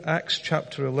Acts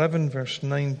chapter 11, verse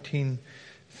 19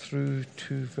 through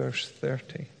to verse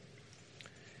 30.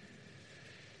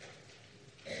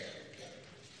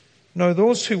 Now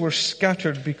those who were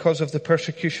scattered because of the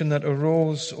persecution that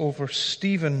arose over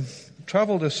Stephen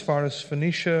traveled as far as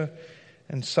Phoenicia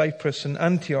and Cyprus and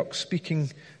Antioch,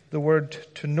 speaking the word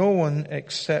to no one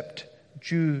except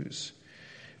Jews.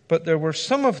 But there were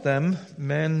some of them,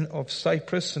 men of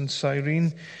Cyprus and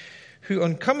Cyrene, who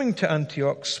on coming to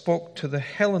Antioch spoke to the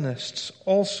Hellenists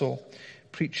also,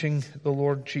 preaching the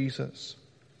Lord Jesus.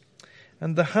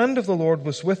 And the hand of the Lord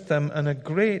was with them, and a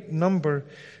great number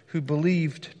who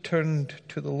believed turned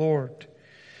to the Lord.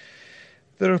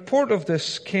 The report of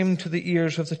this came to the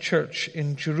ears of the church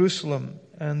in Jerusalem,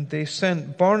 and they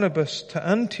sent Barnabas to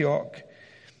Antioch.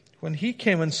 When he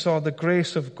came and saw the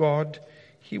grace of God,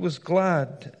 he was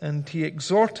glad, and he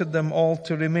exhorted them all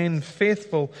to remain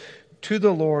faithful to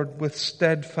the Lord with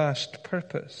steadfast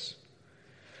purpose.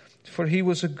 For he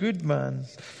was a good man,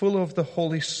 full of the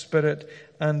Holy Spirit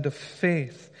and of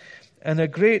faith, and a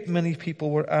great many people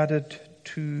were added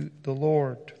to the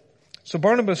Lord. So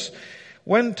Barnabas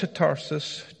went to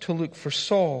Tarsus to look for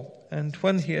Saul, and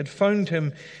when he had found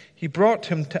him, he brought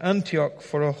him to Antioch.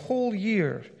 For a whole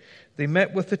year they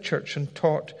met with the church and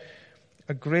taught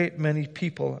a great many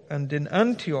people, and in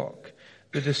Antioch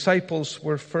the disciples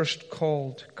were first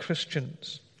called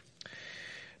Christians.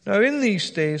 Now in these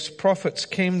days prophets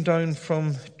came down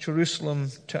from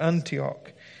Jerusalem to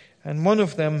Antioch, and one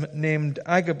of them, named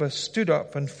Agabus, stood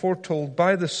up and foretold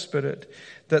by the Spirit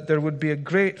that there would be a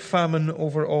great famine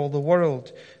over all the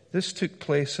world. This took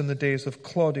place in the days of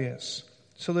Claudius.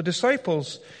 So the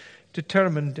disciples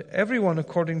determined, everyone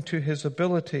according to his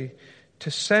ability,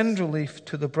 to send relief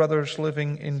to the brothers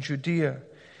living in Judea.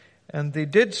 And they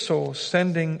did so,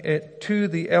 sending it to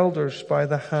the elders by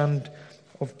the hand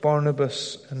of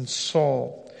Barnabas and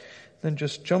Saul. Then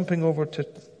just jumping over to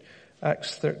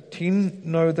Acts 13.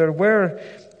 Now there were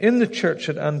in the church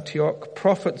at Antioch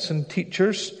prophets and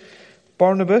teachers: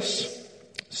 Barnabas,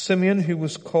 Simeon, who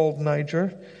was called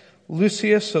Niger,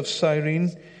 Lucius of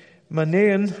Cyrene,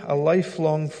 Manaen, a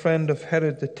lifelong friend of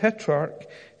Herod the Tetrarch,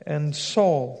 and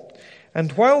Saul.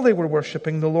 And while they were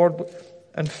worshipping the Lord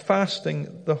and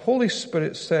fasting, the Holy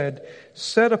Spirit said,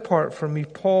 "Set apart for me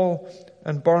Paul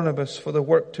and Barnabas for the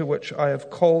work to which I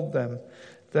have called them."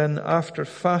 Then after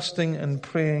fasting and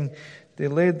praying, they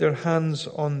laid their hands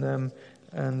on them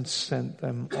and sent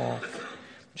them off.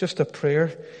 Just a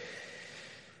prayer.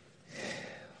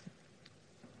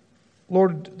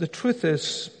 Lord, the truth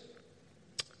is,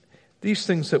 these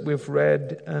things that we've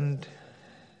read and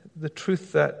the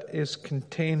truth that is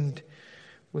contained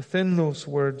within those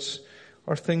words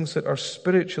are things that are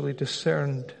spiritually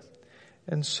discerned.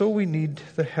 And so we need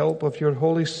the help of your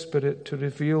Holy Spirit to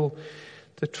reveal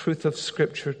the truth of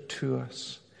Scripture to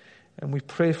us. And we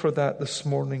pray for that this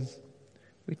morning.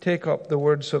 We take up the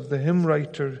words of the hymn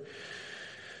writer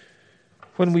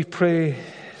when we pray,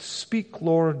 "Speak,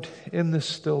 Lord, in the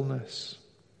stillness,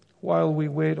 while we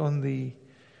wait on thee.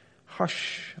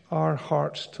 Hush our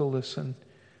hearts to listen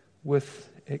with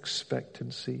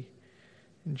expectancy."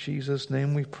 In Jesus'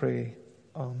 name we pray.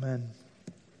 Amen.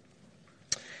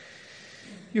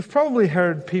 You've probably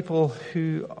heard people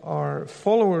who are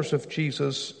followers of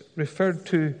Jesus referred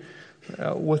to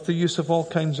with the use of all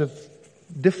kinds of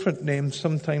different names,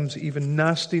 sometimes even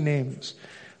nasty names.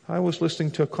 I was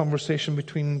listening to a conversation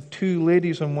between two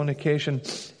ladies on one occasion,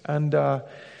 and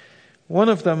one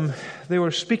of them, they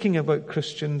were speaking about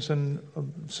Christians and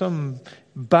some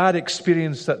bad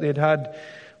experience that they'd had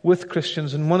with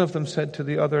Christians, and one of them said to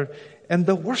the other, "And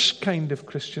the worst kind of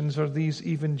Christians are these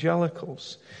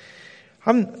evangelicals."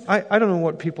 I don't know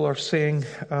what people are saying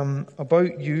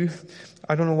about you.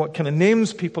 I don't know what kind of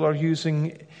names people are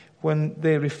using when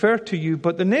they refer to you,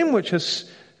 but the name which has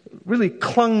really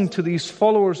clung to these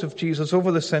followers of Jesus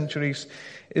over the centuries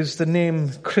is the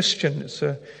name Christian. It's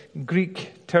a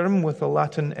Greek term with a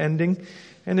Latin ending,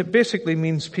 and it basically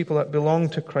means people that belong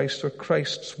to Christ or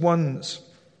Christ's ones.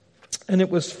 And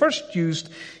it was first used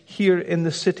here in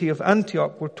the city of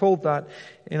Antioch. We're told that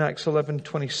in Acts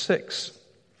 11:26.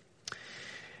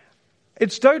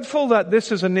 It's doubtful that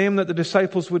this is a name that the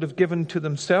disciples would have given to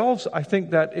themselves. I think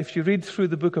that if you read through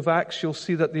the book of Acts, you'll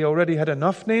see that they already had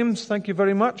enough names. Thank you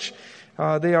very much.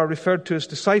 They are referred to as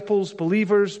disciples,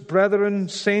 believers, brethren,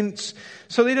 saints.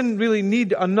 So they didn't really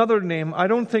need another name. I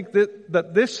don't think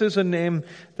that this is a name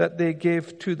that they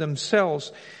gave to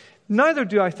themselves. Neither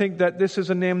do I think that this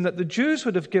is a name that the Jews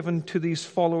would have given to these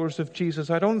followers of Jesus.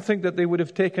 I don't think that they would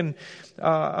have taken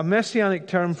a messianic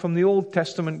term from the Old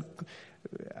Testament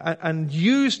and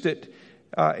used it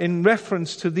in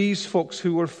reference to these folks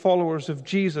who were followers of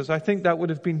Jesus. I think that would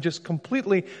have been just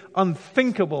completely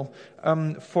unthinkable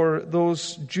for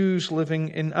those Jews living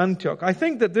in Antioch. I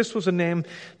think that this was a name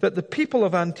that the people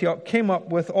of Antioch came up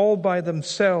with all by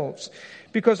themselves,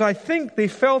 because I think they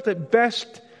felt it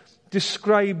best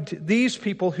described these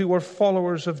people who were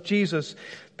followers of Jesus.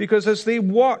 Because as they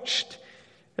watched,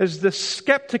 as the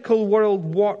skeptical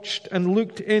world watched and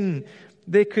looked in,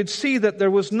 they could see that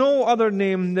there was no other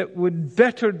name that would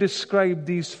better describe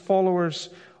these followers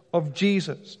of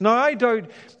Jesus. Now, I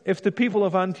doubt if the people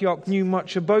of Antioch knew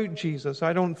much about Jesus.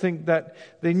 I don't think that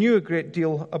they knew a great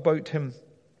deal about him.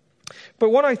 But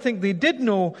what I think they did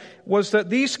know was that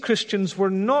these Christians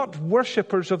were not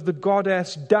worshippers of the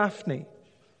goddess Daphne,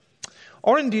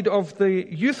 or indeed of the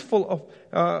youthful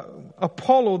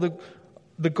Apollo,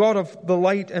 the god of the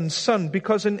light and sun,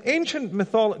 because in ancient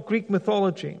Greek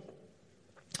mythology,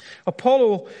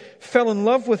 Apollo fell in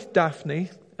love with Daphne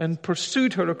and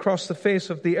pursued her across the face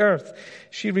of the earth.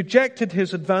 She rejected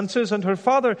his advances, and her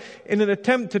father, in an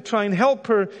attempt to try and help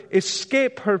her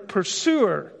escape her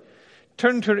pursuer,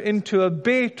 turned her into a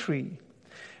bay tree.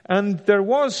 And there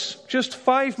was, just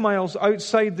 5 miles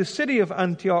outside the city of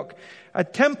Antioch, a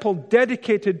temple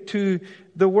dedicated to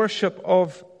the worship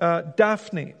of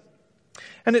Daphne.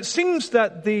 And it seems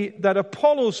that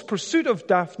Apollo's pursuit of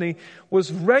Daphne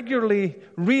was regularly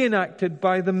reenacted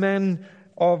by the men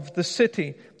of the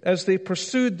city as they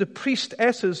pursued the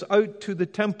priestesses out to the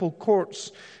temple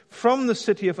courts from the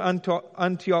city of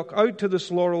Antioch out to this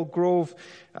laurel grove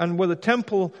and where the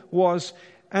temple was.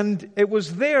 And it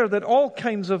was there that all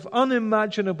kinds of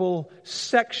unimaginable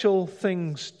sexual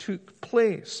things took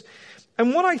place.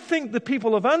 And what I think the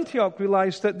people of Antioch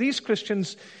realized, that these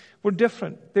Christians were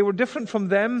different. They were different from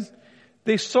them.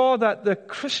 They saw that the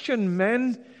Christian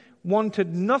men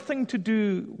wanted nothing to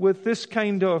do with this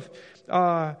kind of,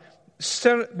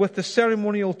 with the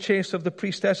ceremonial chase of the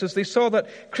priestesses. They saw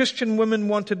that Christian women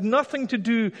wanted nothing to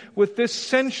do with this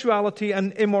sensuality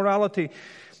and immorality.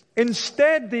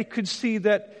 Instead, they could see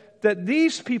that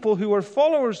these people who were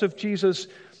followers of Jesus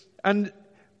and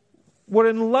were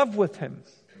in love with him.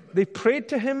 They prayed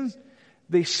to him.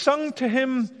 They sung to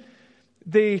him.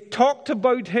 They talked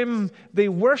about him. They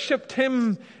worshipped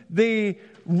him. They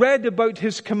read about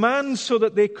his commands so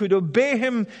that they could obey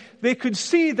him. They could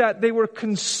see that they were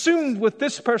consumed with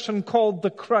this person called the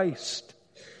Christ.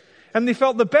 And they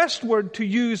felt the best word to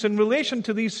use in relation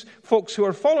to these folks who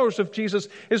are followers of Jesus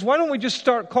is, why don't we just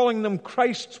start calling them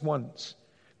Christ's ones?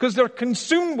 Because they're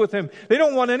consumed with him. They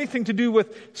don't want anything to do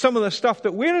with some of the stuff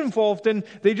that we're involved in.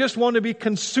 They just want to be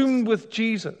consumed with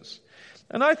Jesus.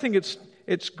 And I think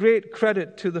it's great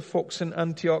credit to the folks in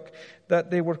Antioch that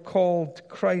they were called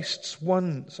Christ's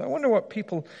ones. I wonder what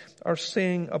people are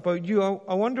saying about you.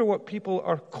 I wonder what people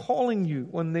are calling you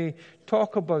when they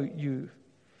talk about you.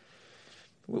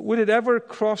 Would it ever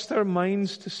cross their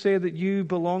minds to say that you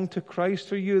belong to Christ?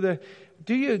 Do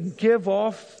you give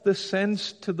off the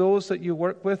sense to those that you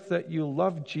work with that you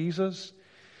love Jesus,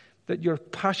 that you're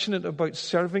passionate about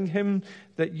serving him,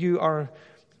 that you are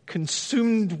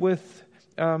consumed with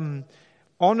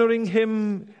honoring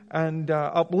him and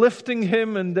uplifting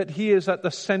him, and that he is at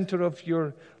the center of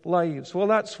your lives? Well,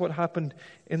 that's what happened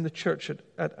in the church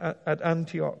at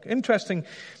Antioch. Interesting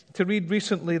to read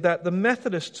recently that the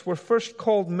Methodists were first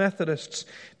called Methodists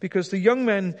because the young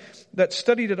men that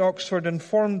studied at Oxford and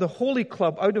formed the Holy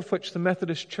Club, out of which the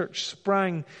Methodist Church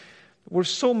sprang, were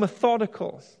so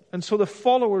methodical, and so the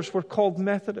followers were called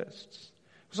Methodists.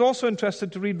 I was also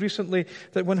interested to read recently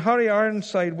that when Harry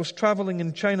Ironside was traveling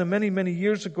in China many, many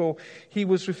years ago, he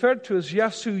was referred to as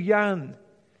Yasu Yan,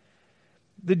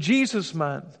 the Jesus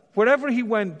man. Wherever he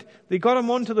went, they got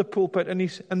him onto the pulpit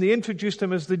and they introduced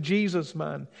him as the Jesus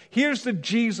man. Here's the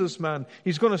Jesus man.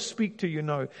 He's going to speak to you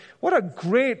now. What a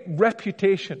great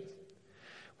reputation.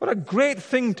 What a great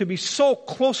thing to be so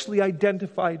closely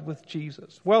identified with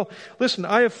Jesus. Well, listen,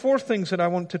 I have 4 things that I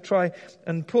want to try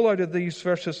and pull out of these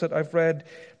verses that I've read.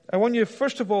 I want you,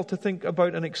 first of all, to think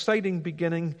about an exciting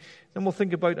beginning. Then we'll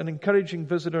think about an encouraging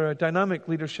visitor, a dynamic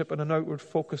leadership, and an outward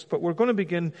focus. But we're going to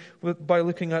begin by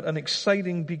looking at an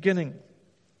exciting beginning.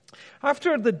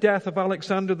 After the death of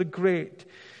Alexander the Great,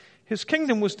 his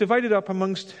kingdom was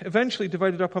eventually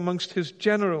divided up amongst his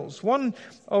generals. One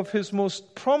of his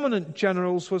most prominent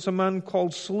generals was a man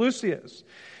called Seleucus.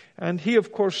 And he,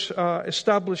 of course,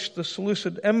 established the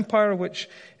Seleucid Empire, which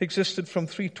existed from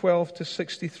 312 to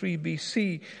 63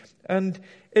 BC. And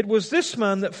it was this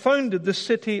man that founded the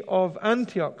city of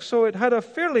Antioch. So it had a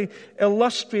fairly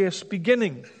illustrious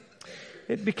beginning.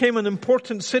 It became an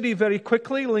important city very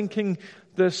quickly, linking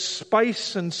the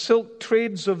spice and silk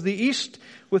trades of the East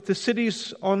with the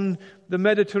cities on the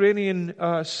Mediterranean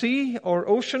Sea or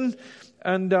ocean,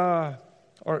 and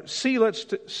or sea. Let's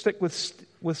stick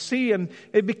with sea, and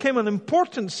it became an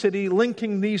important city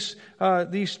linking these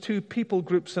two people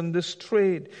groups and this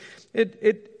trade.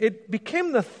 It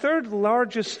became the third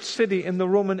largest city in the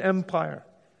Roman Empire.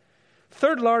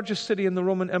 Third largest city in the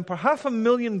Roman Empire.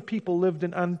 500,000 people lived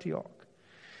in Antioch.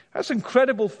 That's an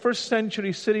incredible first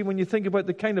century city when you think about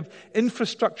the kind of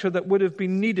infrastructure that would have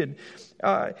been needed.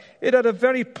 It had a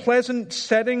very pleasant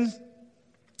setting.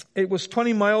 It was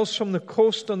 20 miles from the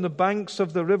coast on the banks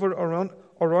of the river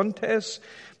Orontes.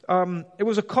 It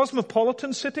was a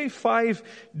cosmopolitan city, 5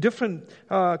 different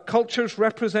cultures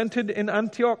represented in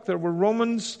Antioch. There were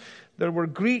Romans, there were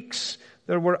Greeks,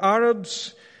 there were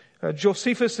Arabs.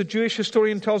 Josephus, the Jewish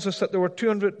historian, tells us that there were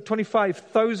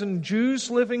 225,000 Jews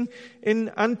living in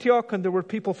Antioch, and there were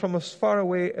people from as far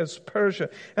away as Persia.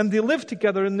 And they lived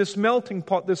together in this melting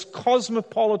pot, this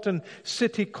cosmopolitan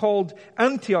city called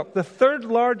Antioch, the third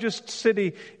largest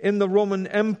city in the Roman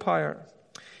Empire.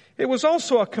 It was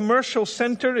also a commercial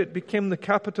center. It became the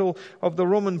capital of the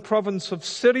Roman province of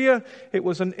Syria. It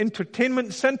was an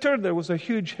entertainment center. There was a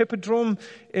huge hippodrome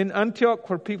in Antioch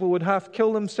where people would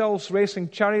kill themselves racing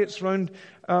chariots around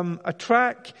a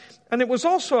track. And it was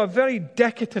also a very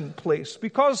decadent place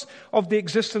because of the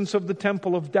existence of the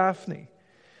Temple of Daphne.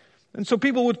 And so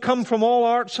people would come from all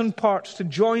arts and parts to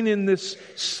join in this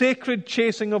sacred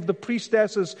chasing of the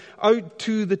priestesses out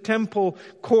to the temple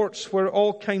courts where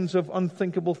all kinds of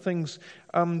unthinkable things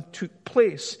took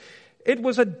place. It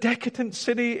was a decadent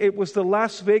city. It was the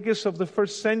Las Vegas of the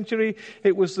first century.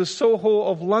 It was the Soho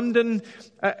of London.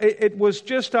 It was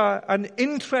just an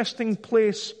interesting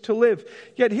place to live.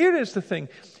 Yet here is the thing.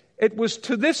 It was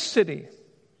to this city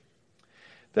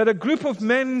that a group of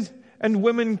men and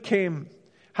women came,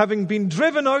 having been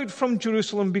driven out from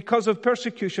Jerusalem because of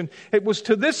persecution. It was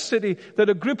to this city that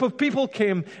a group of people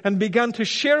came and began to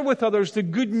share with others the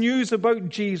good news about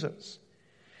Jesus.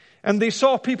 And they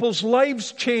saw people's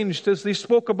lives changed as they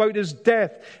spoke about His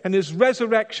death and His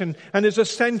resurrection and His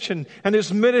ascension and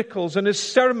His miracles and His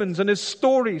sermons and His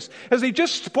stories. As they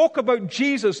just spoke about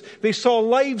Jesus, they saw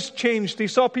lives changed. They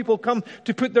saw people come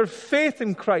to put their faith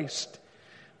in Christ.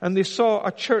 And they saw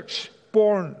a church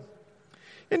born.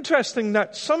 Interesting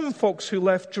that some folks who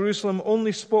left Jerusalem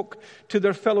only spoke to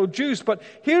their fellow Jews. But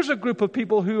here's a group of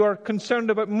people who are concerned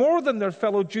about more than their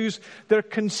fellow Jews. They're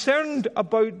concerned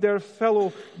about their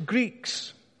fellow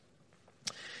Greeks.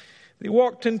 They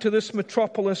walked into this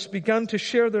metropolis, began to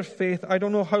share their faith. I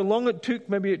don't know how long it took.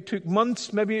 Maybe it took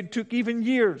months. Maybe it took even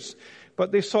years.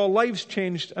 But they saw lives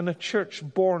changed and a church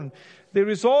born. They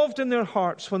resolved in their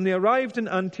hearts when they arrived in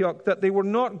Antioch that they were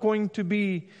not going to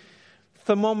be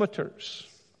thermometers.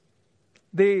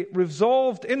 They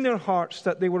resolved in their hearts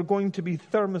that they were going to be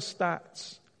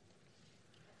thermostats.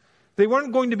 They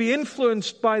weren't going to be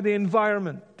influenced by the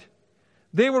environment.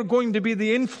 They were going to be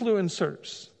the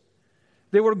influencers.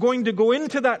 They were going to go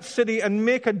into that city and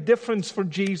make a difference for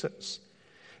Jesus.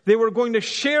 They were going to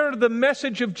share the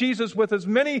message of Jesus with as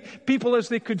many people as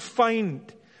they could find,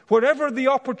 wherever the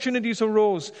opportunities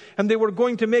arose, and they were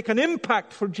going to make an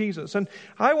impact for Jesus. And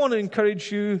I want to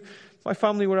encourage you. My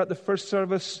family were at the first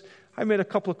service. I made a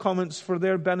couple of comments for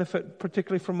their benefit,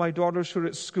 particularly for my daughters who are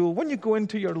at school. When you go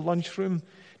into your lunchroom,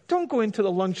 don't go into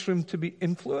the lunchroom to be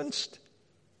influenced.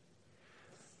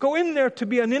 Go in there to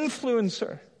be an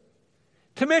influencer,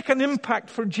 to make an impact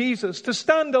for Jesus, to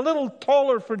stand a little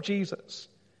taller for Jesus.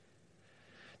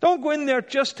 Don't go in there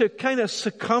just to kind of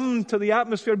succumb to the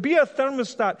atmosphere. Be a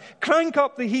thermostat. Crank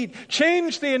up the heat.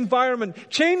 Change the environment.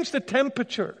 Change the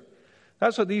temperature.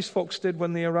 That's what these folks did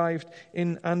when they arrived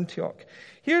in Antioch.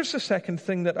 Here's the second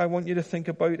thing that I want you to think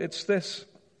about. It's this.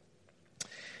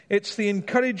 It's the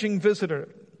encouraging visitor.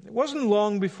 It wasn't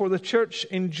long before the church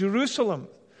in Jerusalem,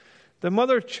 the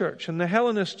mother church, and the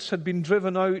Hellenists had been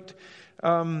driven out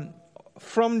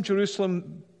from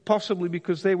Jerusalem, possibly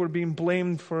because they were being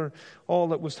blamed for all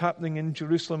that was happening in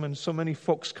Jerusalem and so many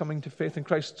folks coming to faith in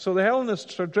Christ. So the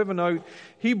Hellenists are driven out.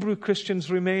 Hebrew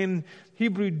Christians remain.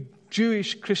 Hebrew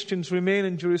Jewish Christians remain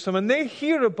in Jerusalem, and they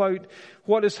hear about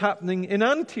what is happening in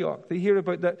Antioch. They hear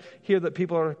that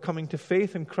people are coming to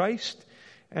faith in Christ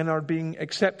and are being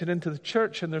accepted into the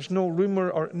church, and there's no rumor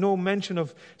or no mention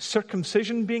of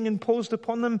circumcision being imposed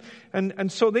upon them. And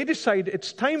so they decide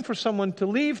it's time for someone to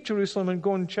leave Jerusalem and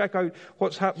go and check out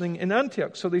what's happening in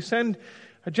Antioch. So they send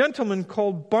a gentleman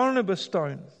called Barnabas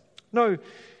down. Now,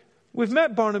 we've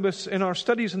met Barnabas in our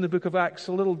studies in the book of Acts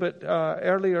a little bit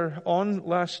earlier on.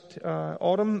 Last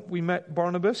autumn, we met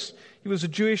Barnabas. He was a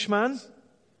Jewish man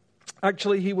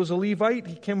Actually, he was a Levite.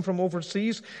 He came from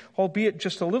overseas, albeit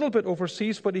just a little bit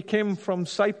overseas, but he came from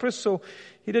Cyprus, so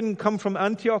he didn't come from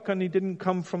Antioch and he didn't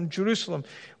come from Jerusalem.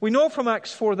 We know from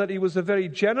Acts 4 that he was a very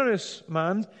generous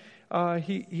man.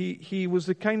 He was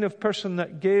the kind of person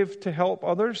that gave to help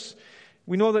others.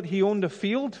 We know that he owned a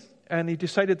field, and he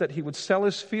decided that he would sell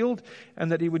his field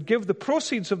and that he would give the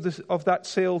proceeds of that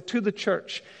sale to the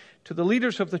church, to the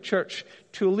leaders of the church,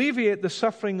 to alleviate the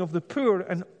suffering of the poor.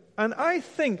 And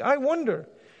I wonder,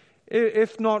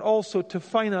 if not also to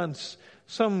finance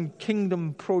some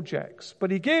kingdom projects.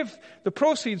 But he gave the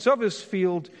proceeds of his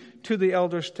field to the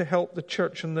elders to help the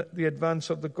church in the advance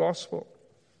of the gospel.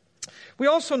 We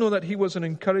also know that he was an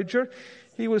encourager.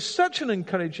 He was such an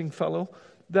encouraging fellow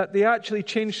that they actually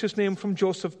changed his name from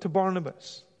Joseph to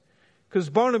Barnabas. Because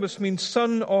Barnabas means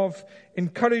son of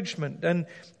encouragement. And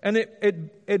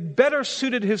it better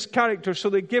suited his character, so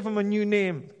they gave him a new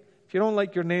name. If you don't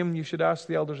like your name, you should ask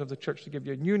the elders of the church to give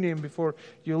you a new name before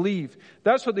you leave.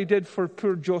 That's what they did for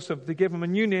poor Joseph. They gave him a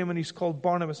new name, and he's called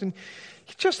Barnabas. And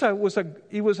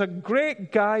he was a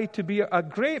great guy to be, a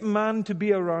great man to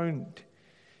be around.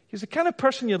 He's the kind of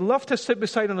person you'd love to sit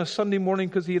beside on a Sunday morning,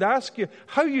 because he'd ask you,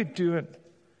 how you doing?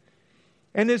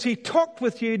 And as he talked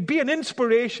with you, he'd be an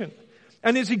inspiration.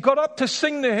 And as he got up to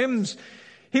sing the hymns,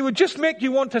 he would just make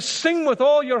you want to sing with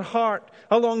all your heart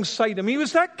alongside him. He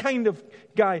was that kind of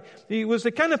guy. He was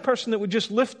the kind of person that would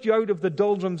just lift you out of the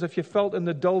doldrums if you felt in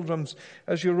the doldrums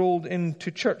as you rolled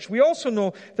into church. We also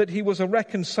know that he was a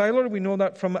reconciler. We know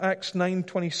that from Acts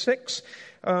 9:26.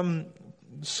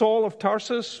 Saul of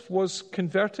Tarsus was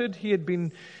converted. He had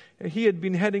been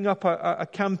heading up a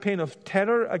campaign of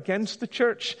terror against the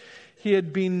church. He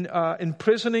had been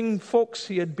imprisoning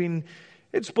folks.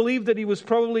 It's believed that he was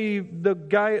probably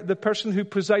the person who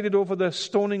presided over the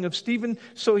stoning of Stephen.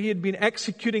 So he had been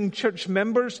executing church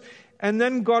members. And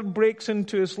then God breaks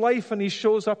into his life and he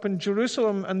shows up in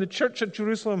Jerusalem, and the church at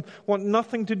Jerusalem want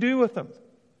nothing to do with him.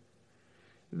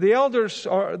 The elders,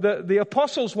 or the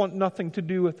apostles, want nothing to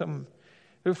do with him.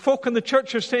 The folk in the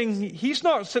church are saying, he's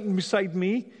not sitting beside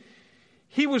me.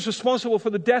 He was responsible for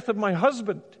the death of my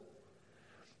husband.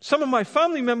 Some of my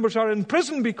family members are in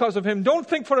prison because of him. Don't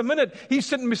think for a minute he's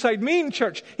sitting beside me in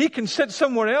church. He can sit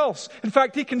somewhere else. In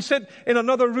fact, he can sit in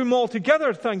another room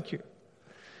altogether, thank you.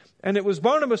 And it was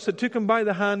Barnabas that took him by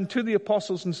the hand to the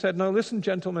apostles and said, now listen,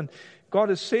 gentlemen, God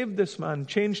has saved this man,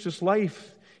 changed his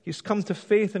life. He's come to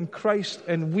faith in Christ,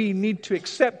 and we need to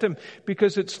accept him,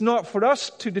 because it's not for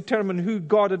us to determine who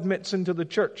God admits into the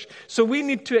church. So we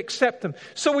need to accept him.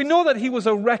 So we know that he was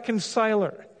a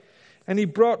reconciler. And he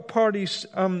brought parties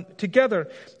together.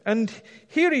 And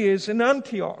here he is in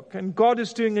Antioch. And God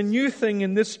is doing a new thing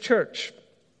in this church.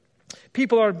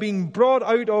 People are being brought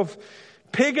out of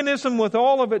paganism with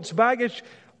all of its baggage.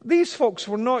 These folks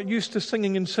were not used to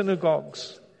singing in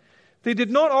synagogues. They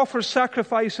did not offer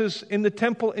sacrifices in the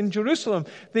temple in Jerusalem.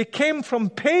 They came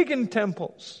from pagan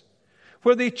temples,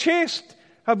 where they chased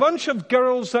a bunch of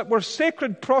girls that were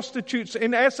sacred prostitutes,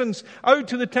 in essence, out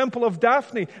to the temple of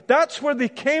Daphne. That's where they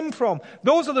came from.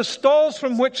 Those are the stalls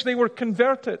from which they were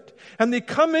converted. And they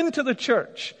come into the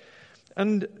church.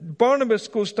 And Barnabas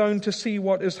goes down to see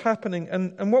what is happening.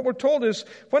 And what we're told is,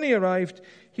 when he arrived,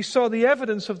 he saw the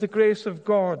evidence of the grace of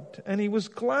God. And he was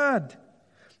glad.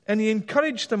 And he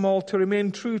encouraged them all to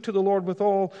remain true to the Lord with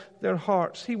all their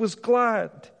hearts. He was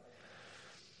glad.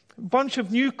 A bunch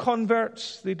of new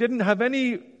converts. They didn't have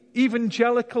any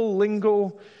evangelical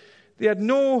lingo. They had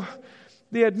no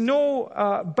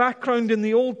background in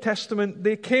the Old Testament.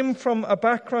 They came from a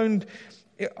background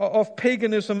of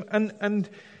paganism, and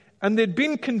they'd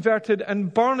been converted,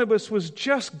 and Barnabas was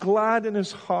just glad in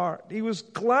his heart. He was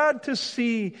glad to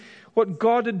see what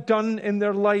God had done in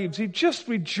their lives. He just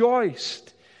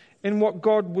rejoiced in what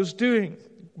God was doing.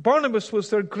 Barnabas was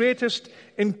their greatest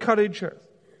encourager.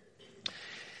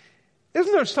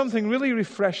 Isn't there something really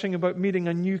refreshing about meeting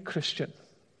a new Christian?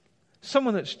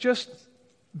 Someone that's just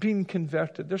been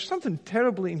converted. There's something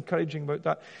terribly encouraging about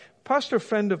that. A pastor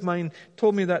friend of mine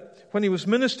told me that when he was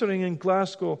ministering in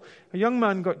Glasgow, a young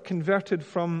man got converted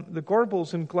from the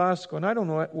Gorbals in Glasgow. And I don't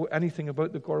know anything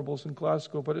about the Gorbals in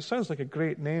Glasgow, but it sounds like a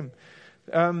great name.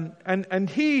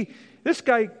 This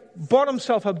guy bought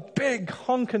himself a big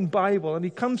honking Bible, and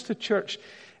he comes to church.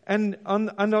 And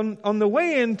on the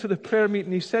way into the prayer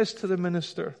meeting, he says to the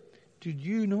minister, "Did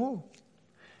you know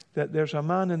that there's a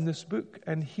man in this book,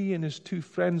 and he and his two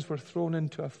friends were thrown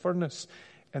into a furnace,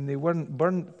 and they weren't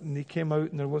burnt, and they came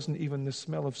out, and there wasn't even the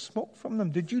smell of smoke from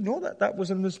them? Did you know that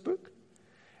was in this book?"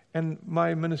 And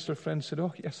my minister friend said,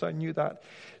 "Oh, yes, I knew that."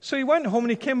 So he went home,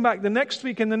 and he came back the next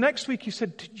week, and the next week he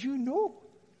said, "Did you know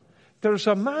there's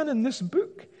a man in this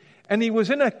book, And he was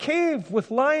in a cave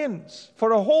with lions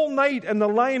for a whole night, and the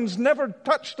lions never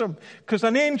touched him because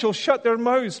an angel shut their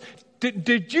mouths.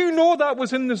 Did you know that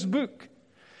was in this book?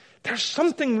 There's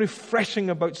something refreshing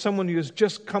about someone who has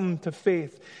just come to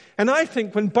faith. And I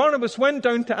think when Barnabas went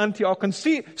down to Antioch and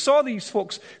saw these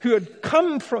folks who had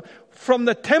come from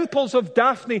the temples of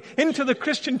Daphne into the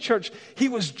Christian church, he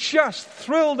was just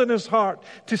thrilled in his heart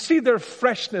to see their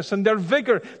freshness and their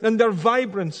vigor and their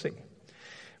vibrancy.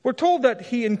 We're told that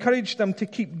he encouraged them to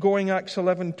keep going, Acts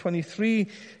 11:23.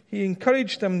 He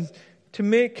encouraged them to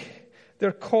make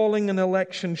their calling and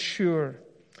election sure.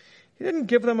 He didn't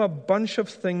give them a bunch of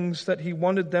things that he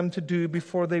wanted them to do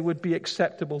before they would be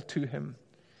acceptable to him.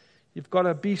 You've got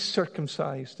to be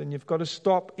circumcised, and you've got to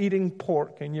stop eating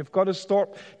pork, and you've got to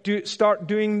start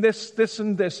doing this,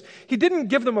 and this. He didn't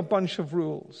give them a bunch of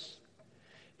rules.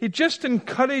 He just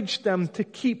encouraged them to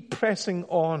keep pressing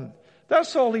on.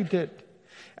 That's all he did.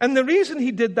 And the reason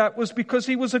he did that was because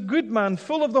he was a good man,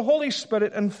 full of the Holy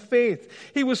Spirit and faith.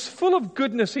 He was full of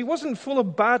goodness. He wasn't full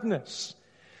of badness.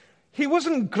 He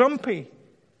wasn't grumpy.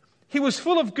 He was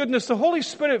full of goodness. The Holy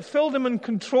Spirit filled him and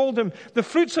controlled him. The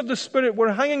fruits of the Spirit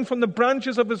were hanging from the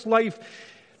branches of his life.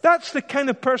 That's the kind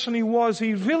of person he was.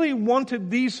 He really wanted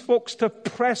these folks to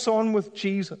press on with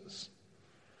Jesus.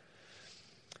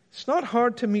 It's not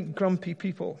hard to meet grumpy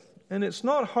people. And it's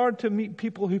not hard to meet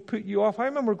people who put you off. I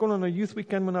remember going on a youth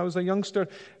weekend when I was a youngster.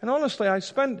 And honestly, I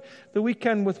spent the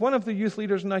weekend with one of the youth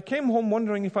leaders. And I came home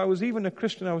wondering if I was even a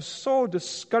Christian. I was so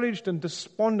discouraged and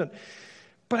despondent.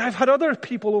 But I've had other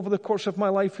people over the course of my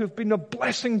life who've been a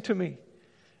blessing to me.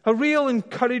 A real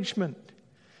encouragement.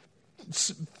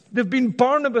 They've been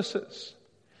Barnabases.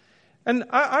 And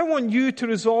I want you to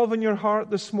resolve in your heart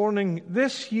this morning,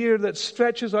 this year that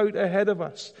stretches out ahead of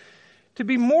us, to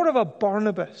be more of a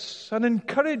Barnabas, an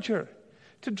encourager,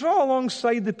 to draw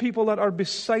alongside the people that are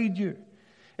beside you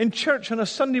in church on a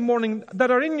Sunday morning, that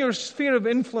are in your sphere of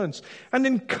influence, and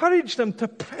encourage them to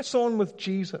press on with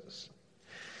Jesus.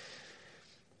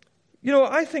 You know,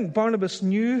 I think Barnabas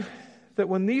knew that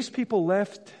when these people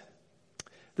left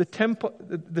the temple,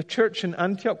 the church in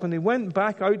Antioch, when they went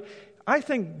back out, I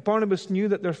think Barnabas knew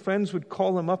that their friends would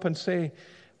call them up and say,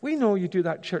 "We know you do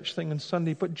that church thing on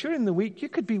Sunday, but during the week, you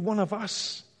could be one of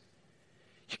us.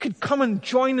 You could come and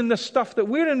join in the stuff that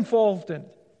we're involved in."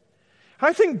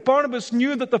 I think Barnabas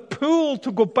knew that the pull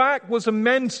to go back was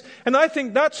immense, and I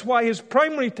think that's why his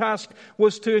primary task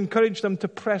was to encourage them to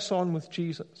press on with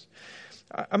Jesus.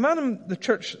 A man in the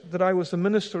church that I was the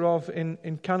minister of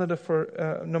in Canada for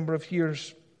a number of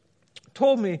years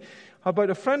told me about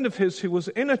a friend of his who was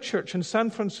in a church in San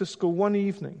Francisco one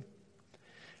evening.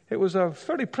 It was a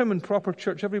fairly prim and proper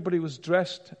church. Everybody was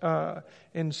dressed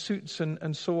in suits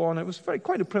and so on. It was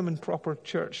quite a prim and proper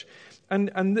church.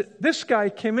 And this guy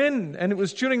came in, and it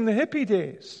was during the hippie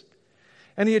days.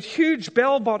 And he had huge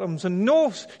bell bottoms and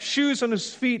no shoes on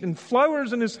his feet and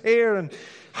flowers in his hair and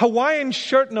Hawaiian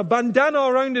shirt and a bandana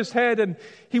around his head. And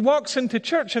he walks into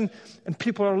church, and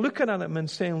people are looking at him and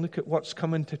saying, "Look at what's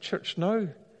coming to church now."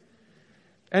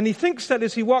 And he thinks that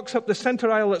as he walks up the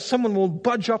center aisle that someone will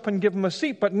budge up and give him a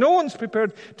seat, but no one's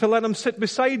prepared to let him sit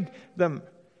beside them.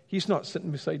 He's not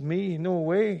sitting beside me, no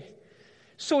way.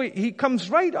 So he comes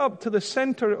right up the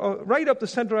center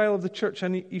aisle of the church,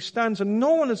 and he stands, and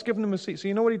no one has given him a seat. So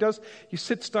you know what he does? He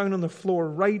sits down on the floor,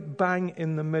 right bang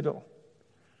in the middle.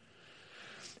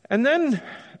 And then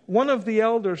one of the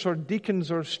elders or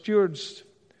deacons or stewards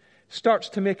starts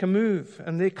to make a move,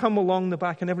 and they come along the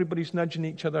back, and everybody's nudging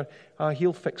each other.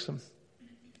 He'll fix him.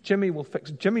 Jimmy will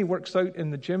fix him. Jimmy works out in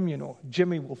the gym, you know.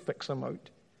 Jimmy will fix him out.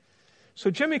 So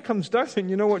Jimmy comes down, and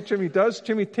you know what Jimmy does?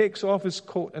 Jimmy takes off his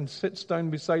coat and sits down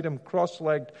beside him,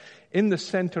 cross-legged, in the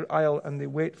center aisle, and they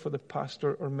wait for the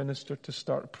pastor or minister to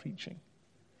start preaching.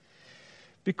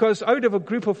 Because out of a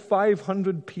group of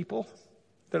 500 people,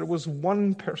 there was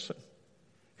one person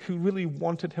who really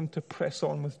wanted him to press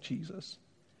on with Jesus.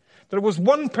 There was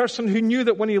one person who knew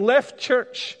that when he left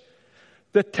church,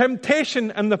 the temptation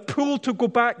and the pull to go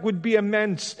back would be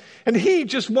immense. And he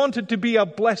just wanted to be a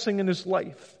blessing in his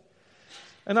life.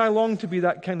 And I long to be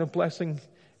that kind of blessing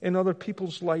in other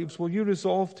people's lives. Will you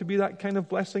resolve to be that kind of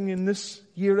blessing in this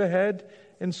year ahead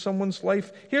in someone's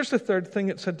life? Here's the third thing.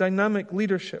 It's a dynamic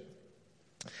leadership.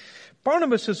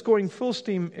 Barnabas is going full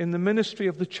steam in the ministry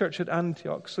of the church at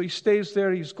Antioch. So he stays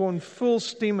there. He's going full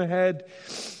steam ahead.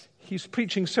 He's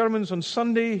preaching sermons on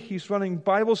Sunday. He's running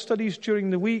Bible studies during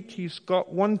the week. He's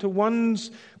got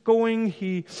one-to-ones going.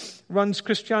 He runs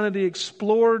Christianity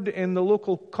Explored in the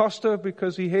local Costa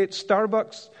because he hates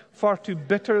Starbucks. Far too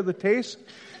bitter, the taste.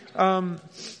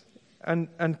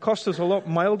 And Costa's a lot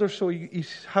milder, so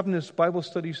he's having his Bible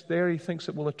studies there. He thinks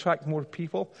it will attract more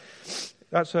people.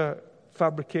 That's a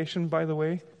fabrication, by the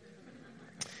way.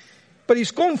 But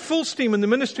he's gone full steam in the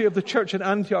ministry of the church at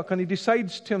Antioch, and he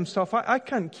decides to himself, I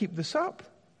can't keep this up.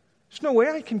 There's no way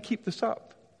I can keep this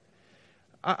up.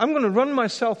 I'm going to run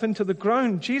myself into the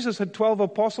ground. Jesus had 12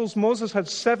 apostles. Moses had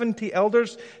 70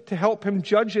 elders to help him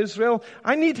judge Israel.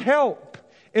 I need help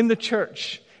in the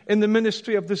church, in the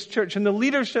ministry of this church, in the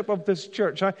leadership of this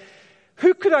church.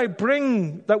 Who could I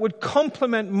bring that would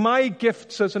complement my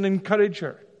gifts as an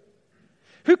encourager?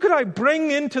 Who could I bring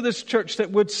into this church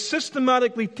that would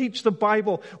systematically teach the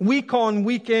Bible week on,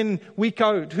 week in, week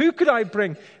out? Who could I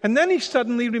bring? And then he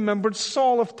suddenly remembered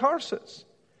Saul of Tarsus.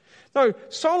 Now,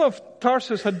 Saul of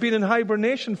Tarsus had been in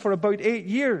hibernation for about 8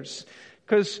 years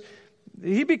because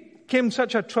he became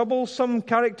such a troublesome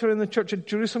character in the church at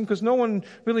Jerusalem because no one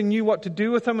really knew what to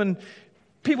do with him, and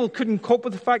people couldn't cope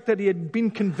with the fact that he had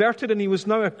been converted and he was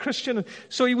now a Christian.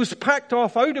 So he was packed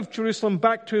off out of Jerusalem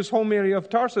back to his home area of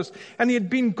Tarsus. And he had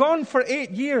been gone for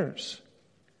 8 years.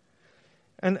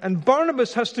 And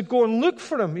Barnabas has to go and look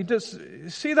for him. He does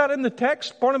see that in the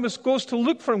text? Barnabas goes to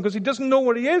look for him because he doesn't know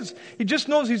where he is. He just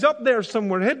knows he's up there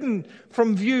somewhere, hidden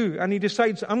from view. And he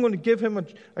decides, I'm going to give him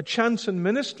a chance in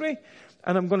ministry,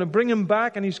 and I'm going to bring him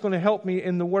back, and he's going to help me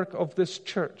in the work of this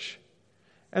church.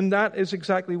 And that is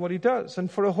exactly what he does. And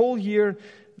for a whole year,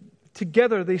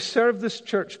 together, they serve this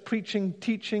church, preaching,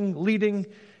 teaching, leading,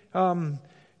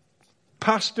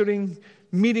 pastoring,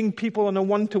 meeting people on a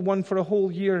one-to-one for a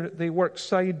whole year. They work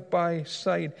side by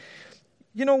side.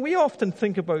 You know, we often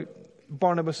think about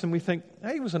Barnabas and we think,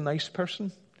 hey, he was a nice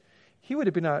person. He would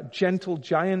have been a gentle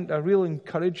giant, a real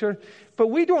encourager. But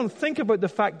we don't think about the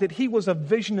fact that he was a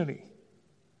visionary.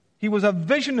 He was a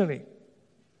visionary.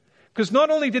 Because not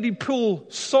only did he pull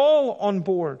Saul on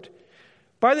board,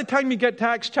 by the time you get to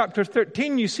Acts chapter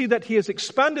 13, you see that he has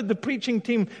expanded the preaching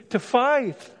team to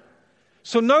 5.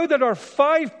 So now there are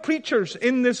 5 preachers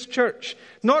in this church.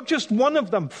 Not just one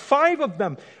of them, 5 of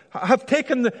them have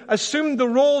assumed the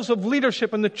roles of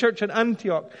leadership in the church at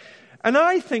Antioch. And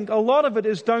I think a lot of it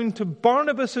is down to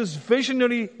Barnabas'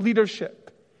 visionary leadership.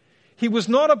 He was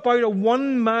not about a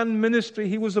one-man ministry.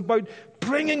 He was about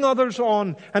bringing others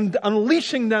on and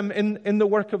unleashing them in the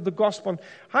work of the gospel.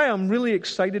 I am really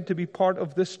excited to be part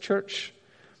of this church,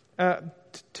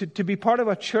 to be part of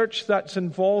a church that's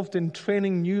involved in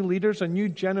training new leaders, a new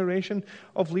generation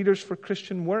of leaders for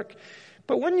Christian work.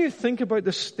 But when you think about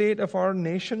the state of our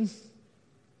nation,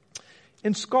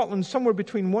 in Scotland, somewhere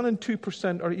between 1% and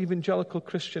 2% are evangelical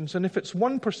Christians. And if it's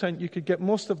 1%, you could get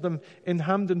most of them in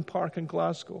Hampden Park in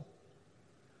Glasgow.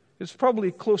 It's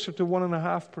probably closer to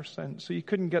 1.5%, so you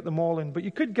couldn't get them all in. But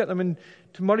you could get them into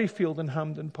Murrayfield and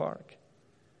Hampden Park.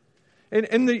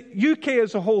 In the UK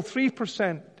as a whole,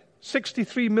 3%,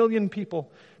 63 million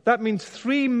people. That means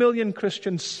 3 million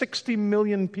Christians, 60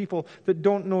 million people that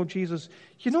don't know Jesus.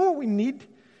 You know what we need?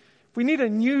 We need a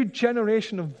new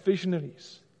generation of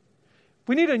visionaries.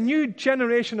 We need a new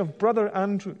generation of Brother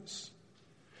Andrews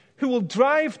who will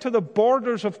drive to the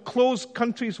borders of closed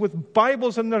countries with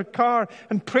Bibles in their car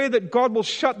and pray that God will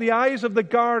shut the eyes of the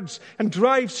guards and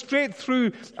drive straight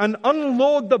through and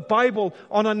unload the Bible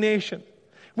on a nation.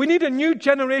 We need a new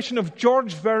generation of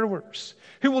George Verwers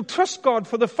who will trust God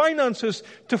for the finances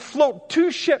to float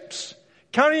 2 ships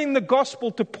carrying the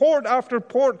gospel to port after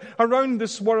port around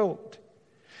this world.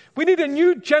 We need a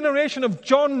new generation of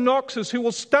John Knoxes who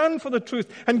will stand for the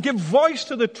truth and give voice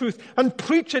to the truth and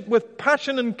preach it with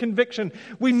passion and conviction.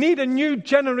 We need a new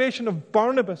generation of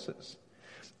Barnabases.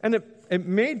 And it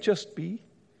may just be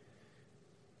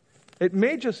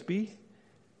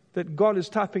that God is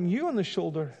tapping you on the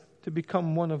shoulder to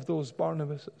become one of those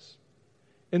Barnabases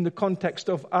in the context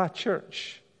of our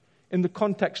church, in the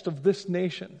context of this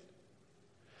nation.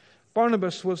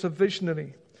 Barnabas was a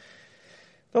visionary.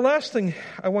 The last thing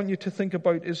I want you to think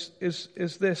about is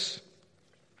this.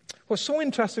 What's so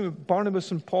interesting with Barnabas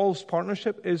and Paul's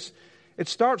partnership is it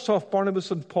starts off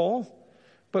Barnabas and Paul,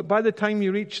 but by the time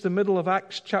you reach the middle of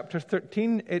Acts chapter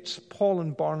 13, it's Paul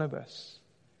and Barnabas.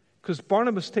 Because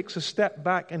Barnabas takes a step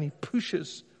back and he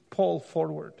pushes Paul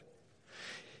forward.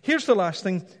 Here's the last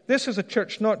thing. This is a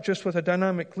church not just with a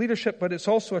dynamic leadership, but it's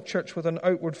also a church with an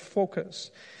outward focus.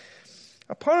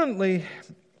 Apparently,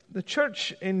 the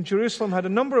church in Jerusalem had a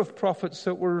number of prophets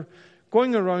that were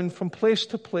going around from place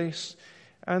to place,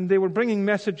 And they were bringing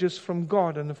messages from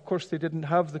God. And of course, they didn't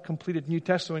have the completed New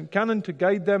Testament canon to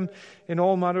guide them in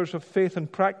all matters of faith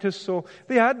and practice. So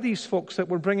they had these folks that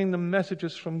were bringing them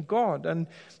messages from God.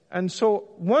 And so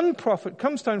one prophet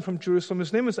comes down from Jerusalem.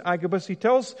 His name is Agabus. He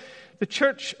tells the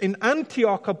church in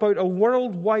Antioch about a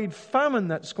worldwide famine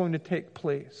that's going to take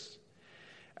place.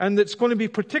 And it's going to be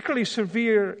particularly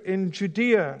severe in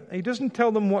Judea. He doesn't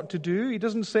tell them what to do. He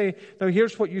doesn't say, now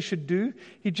here's what you should do.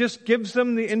 He just gives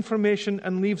them the information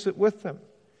and leaves it with them.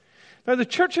 Now the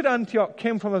church at Antioch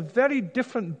came from a very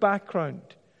different background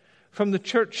from the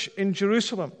church in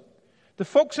Jerusalem. The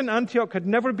folks in Antioch had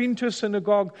never been to a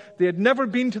synagogue. They had never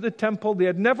been to the temple. They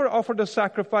had never offered a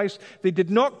sacrifice. They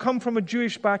did not come from a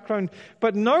Jewish background.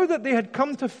 But now that they had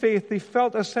come to faith, they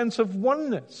felt a sense of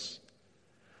oneness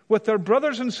with their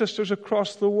brothers and sisters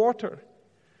across the water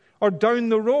or down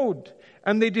the road.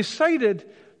 And they decided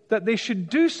that they should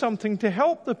do something to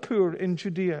help the poor in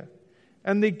Judea.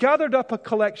 And they gathered up a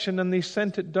collection and they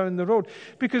sent it down the road.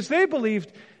 Because they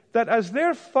believed that as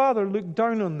their Father looked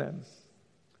down on them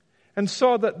and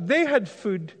saw that they had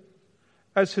food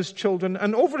as His children,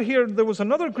 and over here there was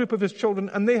another group of His children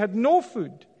and they had no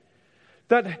food,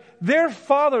 that their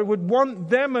Father would want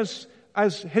them as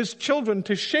His children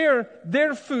to share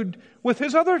their food with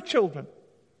His other children.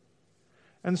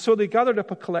 And so they gathered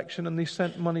up a collection and they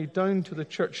sent money down to the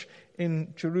church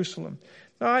in Jerusalem.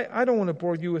 Now, I don't want to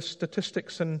bore you with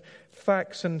statistics and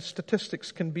facts, and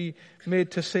statistics can be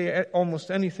made to say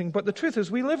almost anything. But the truth is,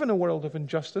 we live in a world of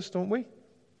injustice, don't we?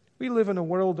 We live in a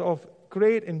world of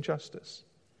great injustice.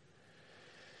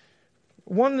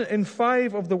 1 in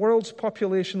 5 of the world's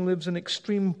population lives in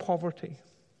extreme poverty.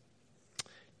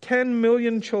 10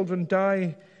 million children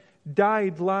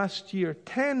died last year.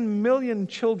 10 million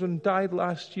children died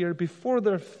last year before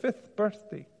their 5th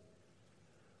birthday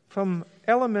from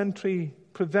elementary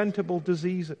preventable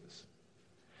diseases.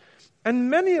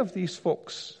 And many of these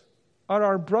folks are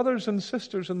our brothers and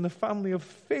sisters in the family of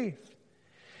faith.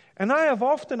 And I have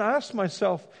often asked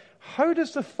myself, how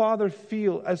does the Father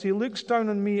feel as He looks down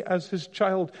on me as His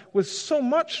child with so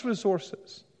much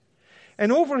resources?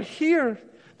 And over here,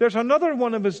 there's another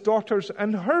one of His daughters,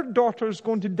 and her daughter is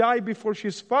going to die before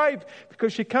she's 5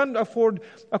 because she can't afford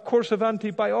a course of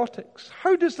antibiotics.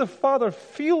 How does the Father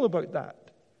feel about that?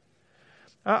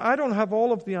 I don't have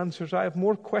all of the answers. I have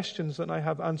more questions than I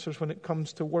have answers when it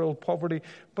comes to world poverty.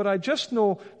 But I just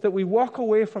know that we walk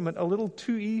away from it a little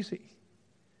too easy.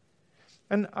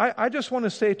 And I just want to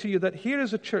say to you that here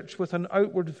is a church with an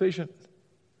outward vision.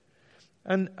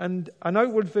 And an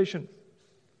outward vision.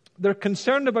 They're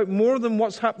concerned about more than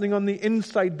what's happening on the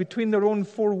inside between their own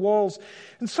 4 walls.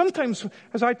 And sometimes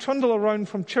as I trundle around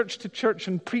from church to church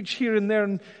and preach here and there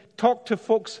and talk to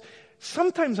folks,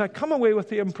 sometimes I come away with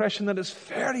the impression that it's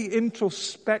very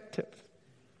introspective.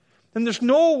 And there's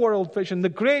no world vision. The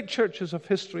great churches of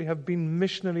history have been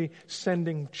missionary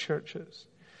sending churches.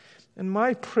 And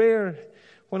my prayer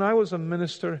when I was a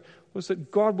minister was that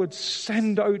God would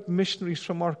send out missionaries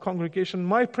from our congregation.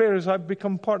 My prayer as I've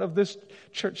become part of this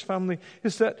church family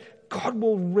is that God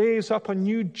will raise up a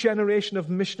new generation of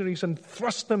missionaries and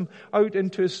thrust them out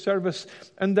into His service,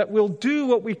 and that we'll do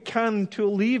what we can to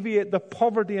alleviate the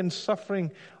poverty and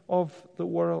suffering of the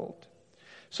world.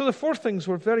 So the 4 things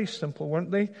were very simple,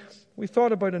 weren't they? We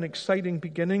thought about an exciting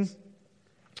beginning.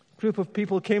 A group of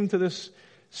people came to this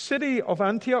city of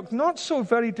Antioch, not so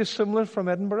very dissimilar from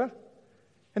Edinburgh.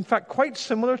 In fact, quite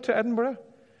similar to Edinburgh.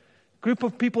 A group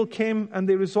of people came and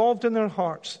they resolved in their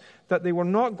hearts that they were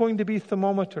not going to be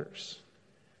thermometers.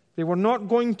 They were not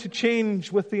going to change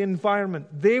with the environment.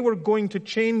 They were going to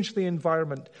change the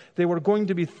environment. They were going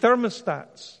to be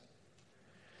thermostats.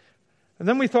 And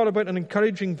then we thought about an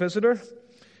encouraging visitor.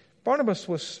 Barnabas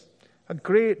was a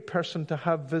great person to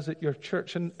have visit your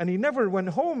church. And he never went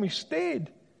home. He stayed.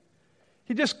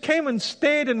 He just came and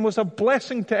stayed and was a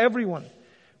blessing to everyone.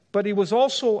 But he was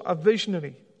also a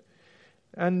visionary.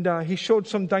 And he showed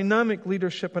some dynamic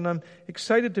leadership. And I'm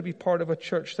excited to be part of a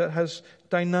church that has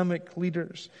dynamic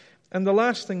leaders. And the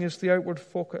last thing is the outward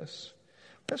focus.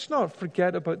 Let's not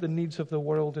forget about the needs of the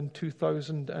world in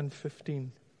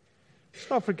 2015. Let's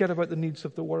not forget about the needs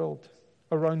of the world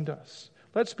around us.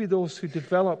 Let's be those who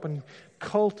develop and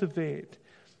cultivate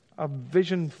a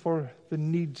vision for the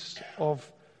needs of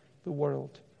the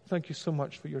world. Thank you so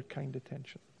much for your kind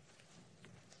attention.